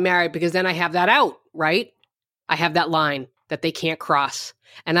helps if I'm married, because then I have that out, right? I have that line that they can't cross.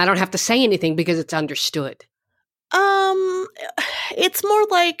 And I don't have to say anything because it's understood. It's more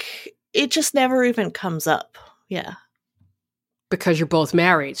like it just never even comes up. Yeah. Because you're both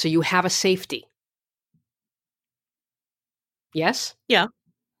married, so you have a safety. Yes? Yeah.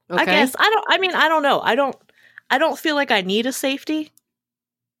 Okay. I guess. I don't know. I don't feel like I need a safety.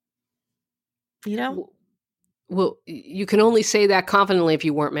 You know? Well, you can only say that confidently if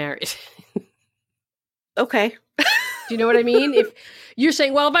you weren't married. Okay. Do you know what I mean? If you're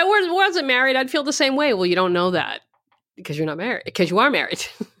saying, well, if I wasn't married, I'd feel the same way. Well, you don't know that because you're not married, because you are married.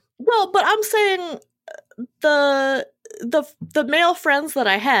 Well, but I'm saying the male friends that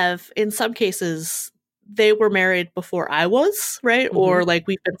I have, in some cases, they were married before I was, right? Mm-hmm. Or like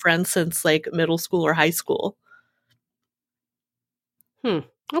we've been friends since like middle school or high school.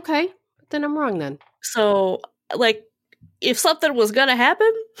 Okay. Then I'm wrong then. So, like, if something was going to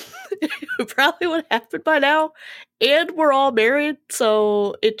happen, it probably would happen by now. And we're all married,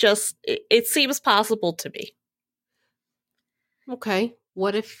 so it seems possible to me. Okay.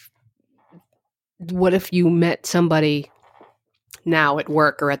 What if you met somebody now at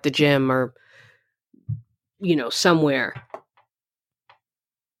work or at the gym or, you know, somewhere,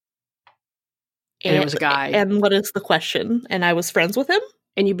 and it was a guy? And what is the question? And I was friends with him?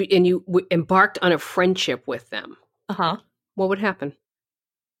 And you embarked on a friendship with them. Uh-huh. What would happen?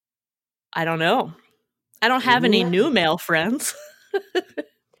 I don't know. I don't have any new male friends.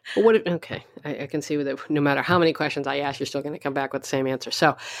 Well, what if, okay, I can see that no matter how many questions I ask, you're still going to come back with the same answer.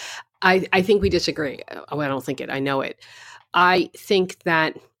 So I think we disagree. Oh, I don't think it. I know it. I think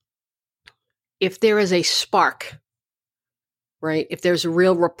that if there is a spark, right, if there's a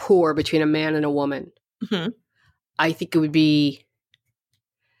real rapport between a man and a woman, I think it would be,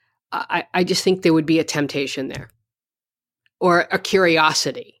 I just think there would be a temptation there or a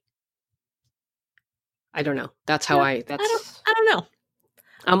curiosity. I don't know. That's how I don't know.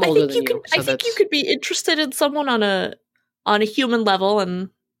 I'm older than you. I think you could be interested in someone on a human level and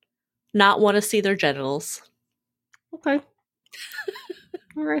not want to see their genitals. Okay.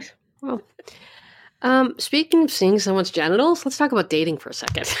 All right. Well, speaking of seeing someone's genitals, let's talk about dating for a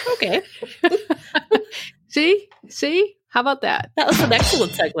second. Okay. See? How about that? That was an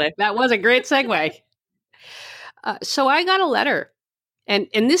excellent segue. That was a great segue. So I got a letter, and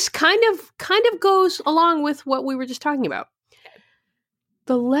this kind of goes along with what we were just talking about.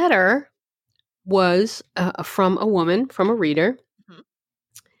 The letter was from a woman, from a reader,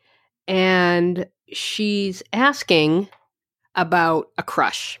 and she's asking about a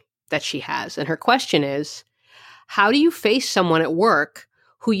crush that she has. And her question is, how do you face someone at work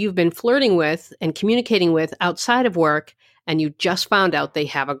who you've been flirting with and communicating with outside of work, and you just found out they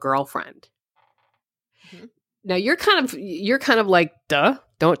have a girlfriend? Now you're kind of like, duh,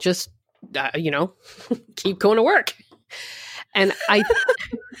 don't just, keep going to work. And I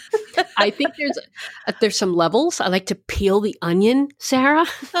think there's some levels. I like to peel the onion, Sarah.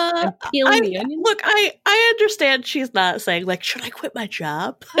 I'm peeling the onion. Look, I understand she's not saying like, should I quit my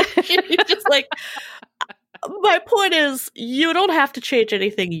job? It's just like, my point is, you don't have to change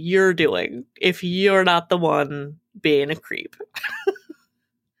anything you're doing if you're not the one being a creep.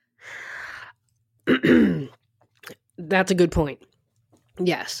 That's a good point.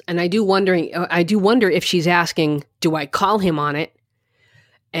 Yes, and I do wonder if she's asking, do I call him on it?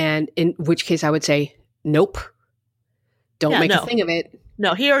 And in which case I would say, nope, don't make a thing of it.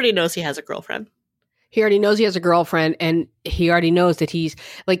 No, he already knows he has a girlfriend. He already knows he has a girlfriend, and he already knows that he's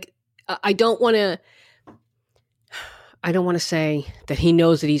like, I don't want to say that he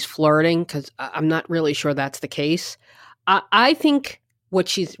knows that he's flirting, because I'm not really sure that's the case. I think what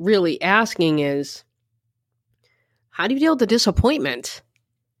she's really asking is, how do you deal with the disappointment?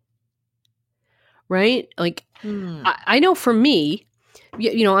 Right? Like, I know for me,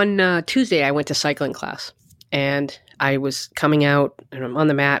 on Tuesday I went to cycling class, and I was coming out and I'm on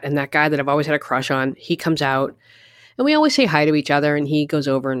the mat, and that guy that I've always had a crush on, he comes out, and we always say hi to each other, and he goes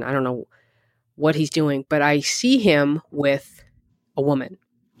over, and I don't know what he's doing, but I see him with a woman.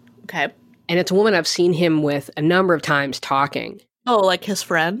 Okay. And it's a woman I've seen him with a number of times talking. Oh, like his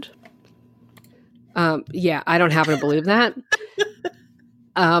friend? Yeah, I don't happen to believe that.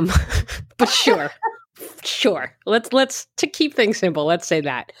 But sure. Let's to keep things simple, let's say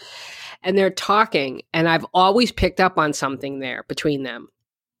that. And they're talking, and I've always picked up on something there between them.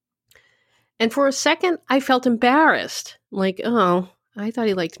 And for a second, I felt embarrassed. Like, oh, I thought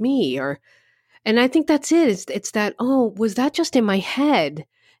he liked me. And I think that's it. It's that, oh, was that just in my head?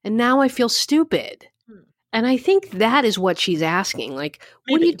 And now I feel stupid. And I think that is what she's asking. Like,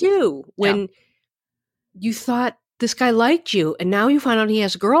 what do you do when you thought this guy liked you, and now you find out he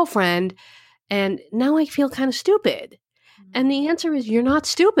has a girlfriend, and now I feel kind of stupid? And the answer is, you're not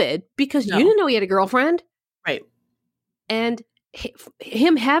stupid, because you didn't know he had a girlfriend. Right. And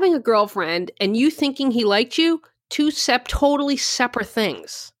him having a girlfriend and you thinking he liked you, two totally separate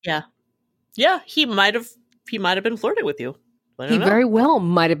things. Yeah. Yeah, he might have been flirting with you. He very well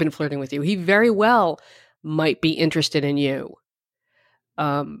might have been flirting with you. He very well might be interested in you.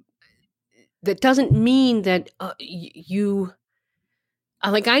 That doesn't mean that you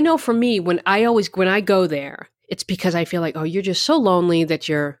like, I know for me, when I go there, it's because I feel like, oh, you're just so lonely that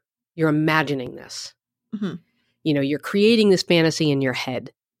you're imagining this. Mm-hmm. You're creating this fantasy in your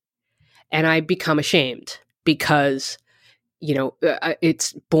head. And I become ashamed because,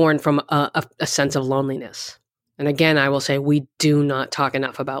 it's born from a sense of loneliness. And again, I will say, we do not talk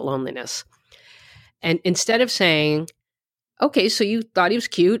enough about loneliness. And instead of saying, okay, so you thought he was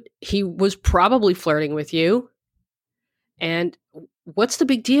cute, he was probably flirting with you, and what's the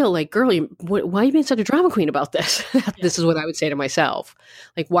big deal? Like, girl, why are you being such a drama queen about this? This is what I would say to myself.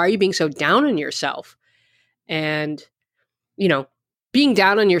 Like, why are you being so down on yourself? And, being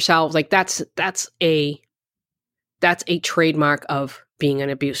down on yourself, like that's a trademark of being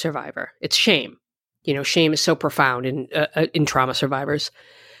an abuse survivor. It's shame. Shame is so profound in trauma survivors.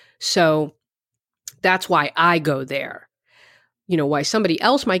 So that's why I go there. Why somebody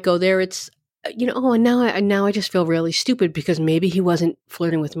else might go there, it's, oh, and now I just feel really stupid because maybe he wasn't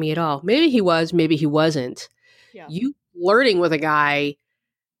flirting with me at all. Maybe he was, maybe he wasn't. Yeah. You flirting with a guy,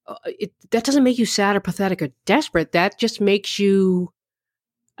 that doesn't make you sad or pathetic or desperate. That just makes you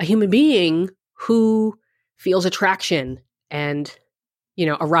a human being who feels attraction and,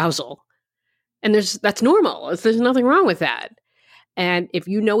 arousal. And that's normal. There's nothing wrong with that. And if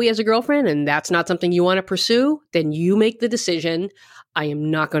you know he has a girlfriend and that's not something you want to pursue, then you make the decision, I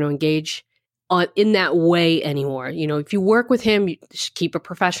am not going to engage in that way anymore. If you work with him, you just keep it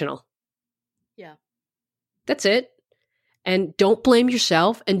professional. Yeah. That's it. And don't blame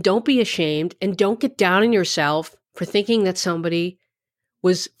yourself, and don't be ashamed, and don't get down on yourself for thinking that somebody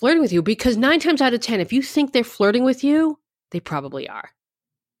was flirting with you, because 9 times out of 10, if you think they're flirting with you, they probably are.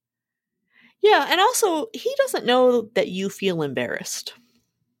 Yeah, and also, he doesn't know that you feel embarrassed.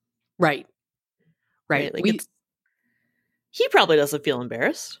 Right. Like he probably doesn't feel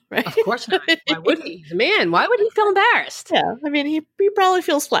embarrassed, right? Of course not. Why would he? He's a man. Why would he feel embarrassed? Yeah, I mean, he probably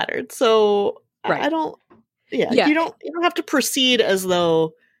feels flattered. So right. I don't. Yeah, you don't have to proceed as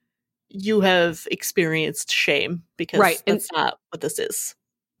though you have experienced shame, because that's not what this is.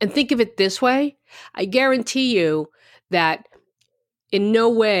 And think of it this way: I guarantee you that in no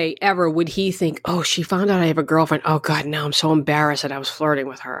way ever would he think, oh, she found out I have a girlfriend. Oh, God, now I'm so embarrassed that I was flirting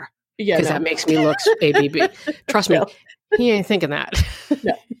with her. Yeah, because that makes me look ABB. Trust me, he ain't thinking that.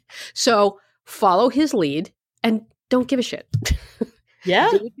 No. So follow his lead and don't give a shit. Yeah.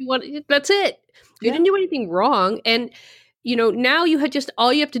 Do what you want. That's it. You didn't do anything wrong. And, now you had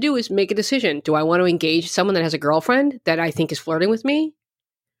all you have to do is make a decision. Do I want to engage someone that has a girlfriend that I think is flirting with me?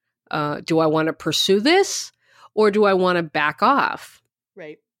 Do I want to pursue this, or do I want to back off?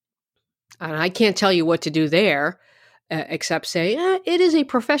 Right. And I can't tell you what to do there, except say, it is a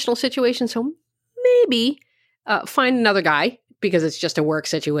professional situation, so maybe find another guy, because it's just a work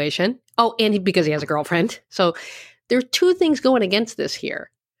situation. Oh, and because he has a girlfriend. So there are 2 things going against this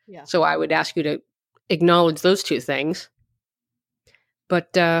here. Yeah. So I would ask you to acknowledge those 2 things.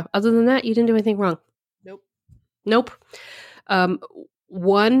 But other than that, you didn't do anything wrong. Nope.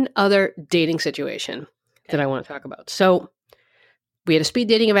 One other dating situation that I want to talk about. So we had a speed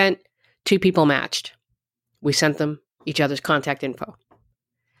dating event. 2 people matched. We sent them each other's contact info.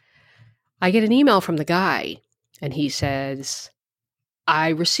 I get an email from the guy, and he says, I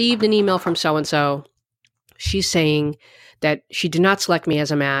received an email from so-and-so. She's saying that she did not select me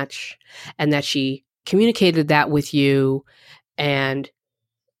as a match and that she communicated that with you. And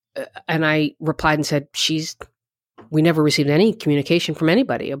I replied and said, we never received any communication from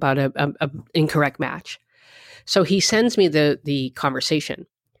anybody about a incorrect match. So he sends me the conversation.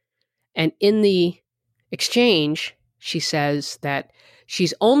 And in the exchange, she says that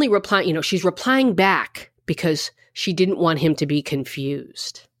she's only replying, she's replying back because she didn't want him to be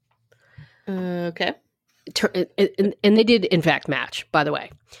confused. Okay. And they did, in fact, match, by the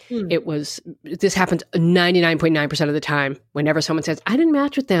way. This happens 99.9% of the time. Whenever someone says, I didn't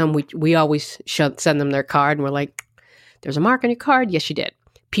match with them, we always send them their card, and we're like, there's a mark on your card? Yes, you did.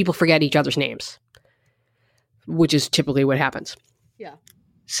 People forget each other's names, which is typically what happens. Yeah.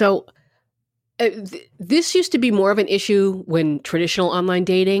 So this used to be more of an issue when traditional online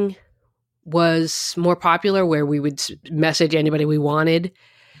dating was more popular, where we would message anybody we wanted.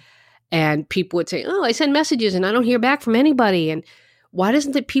 And people would say, I send messages and I don't hear back from anybody. And why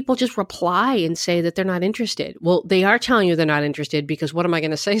doesn't the people just reply and say that they're not interested? Well, they are telling you they're not interested because what am I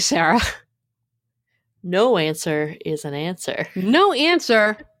going to say, Sarah? No answer is an answer. No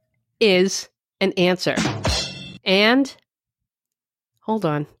answer is an answer. And hold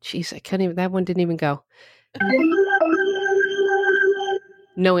on. Jeez, I can't even, that one didn't even go.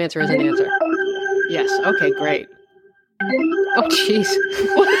 No answer is an answer. Yes. Okay, great. Oh, jeez.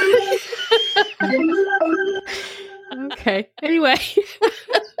 Okay. Anyway,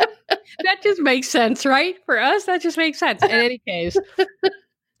 that just makes sense, right? For us, that just makes sense. In any case.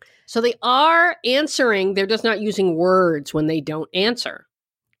 So they are answering. They're just not using words when they don't answer.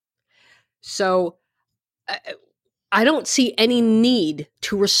 So I don't see any need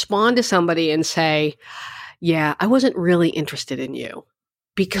to respond to somebody and say, yeah, I wasn't really interested in you.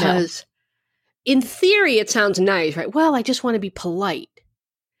 Because in theory, it sounds nice, right? Well, I just want to be polite.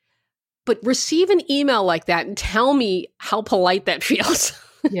 But receive an email like that and tell me how polite that feels.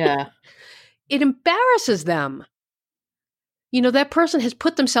 Yeah. It embarrasses them. That person has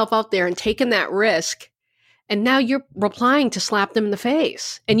put themselves out there and taken that risk. And now you're replying to slap them in the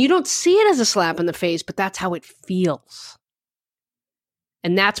face. And you don't see it as a slap in the face, but that's how it feels.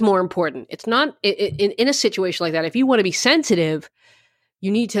 And that's more important. It's not in a situation like that. If you want to be sensitive,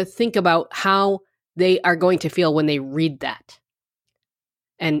 you need to think about how they are going to feel when they read that.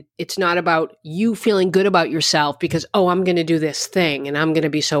 And it's not about you feeling good about yourself because, I'm going to do this thing and I'm going to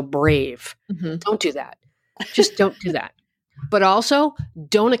be so brave. Mm-hmm. Don't do that. Just don't do that. But also,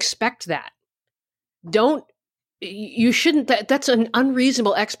 don't expect that. You shouldn't, that's an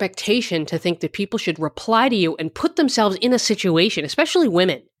unreasonable expectation to think that people should reply to you and put themselves in a situation, especially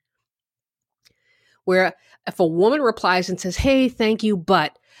women, where if a woman replies and says, hey, thank you,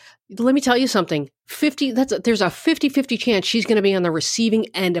 but let me tell you something, there's a 50-50 chance she's going to be on the receiving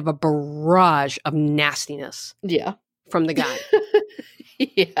end of a barrage of nastiness. Yeah. From the guy.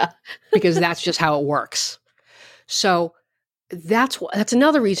 Yeah. Because that's just how it works. So that's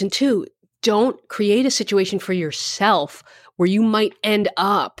another reason too. Don't create a situation for yourself where you might end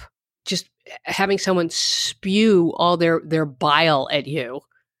up just having someone spew all their bile at you.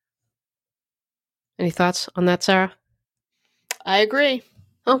 Any thoughts on that, Sarah? I agree.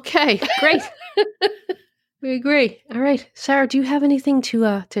 Okay, great. We agree. All right. Sarah, do you have anything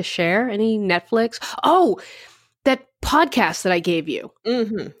to share? Any Netflix? Oh, that podcast that I gave you.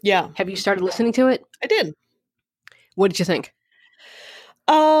 Mm-hmm. Yeah. Have you started listening to it? I did. What did you think?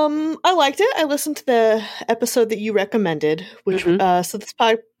 I liked it. I listened to the episode that you recommended, which so this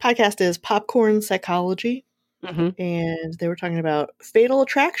podcast is Popcorn Psychology, and they were talking about fatal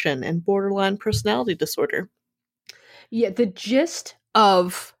attraction and borderline personality disorder. Yeah, the gist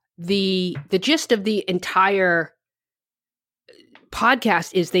of the entire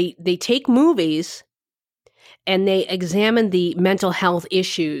podcast is they take movies and they examine the mental health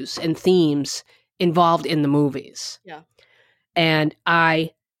issues and themes involved in the movies. Yeah. And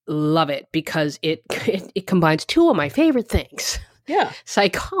I love it because it combines two of my favorite things. Yeah.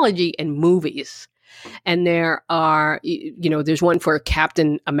 Psychology and movies. And there are, there's one for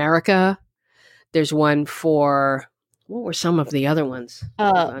Captain America. There's one for, what were some of the other ones?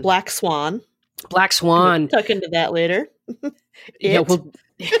 Black Swan. Black Swan. We'll tuck into that later. Yeah, well,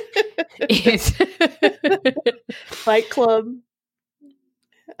 Fight Club.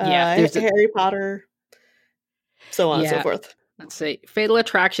 Yeah, there's Harry Potter. So on and so forth. Let's see. Fatal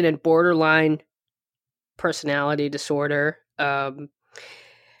Attraction and Borderline Personality Disorder.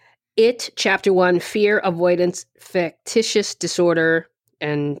 It, Chapter 1, Fear, Avoidance, Factitious Disorder,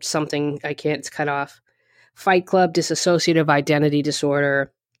 and something I can't, it's cut off. Fight Club, Dissociative Identity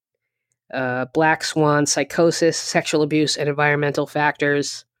Disorder. Black Swan, Psychosis, Sexual Abuse, and Environmental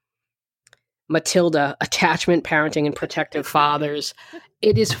Factors. Matilda, Attachment, Parenting, and Protective Fathers.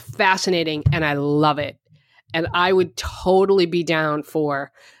 It is fascinating, and I love it. And I would totally be down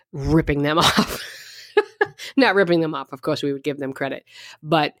for ripping them off. Not ripping them off. Of course, we would give them credit.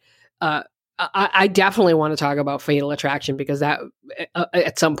 But I definitely want to talk about Fatal Attraction because that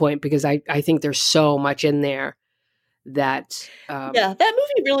at some point, because I think there's so much in there that... yeah, that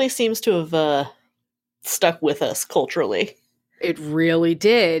movie really seems to have stuck with us culturally. It really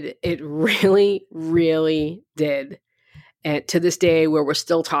did. It really, really did. And to this day, where we're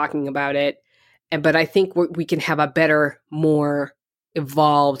still talking about it. But I think we can have a better, more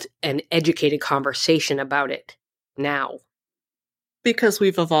evolved and educated conversation about it now. Because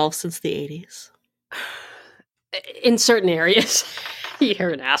we've evolved since the 80s. In certain areas.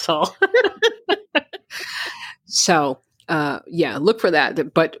 You're an asshole. So, yeah, look for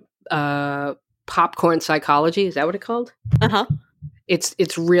that. But Popcorn Psychology, is that what it's called? Uh-huh.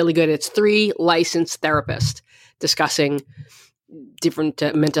 It's really good. It's 3 licensed therapists discussing different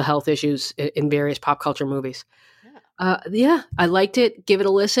mental health issues in various pop culture movies. Yeah, I liked it. Give it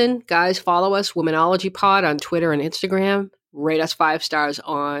a listen. Guys, follow us, Womenology Pod on Twitter and Instagram. Rate us 5 stars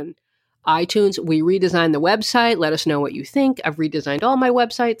on iTunes. We redesigned the website. Let us know what you think. I've redesigned all my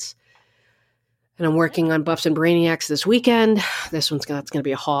websites. And I'm working on Buffs and Brainiacs this weekend. That's going to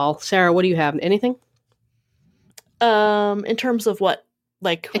be a haul. Sarah, what do you have? Anything? In terms of what?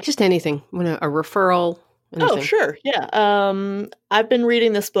 Like just anything. A referral. Anything. Oh, sure. Yeah. I've been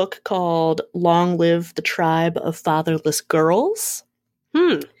reading this book called Long Live the Tribe of Fatherless Girls.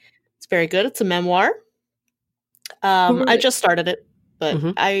 It's very good. It's a memoir. I just started it, but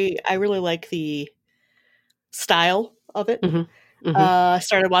I really like the style of it. I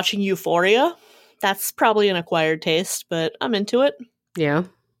started watching Euphoria. That's probably an acquired taste, but I'm into it. Yeah.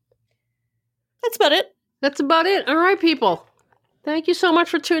 That's about it. That's about it. All right, people. Thank you so much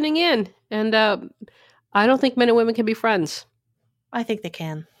for tuning in. And I don't think men and women can be friends. I think they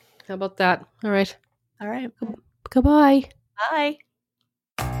can. How about that? All right. All right. Goodbye. Bye.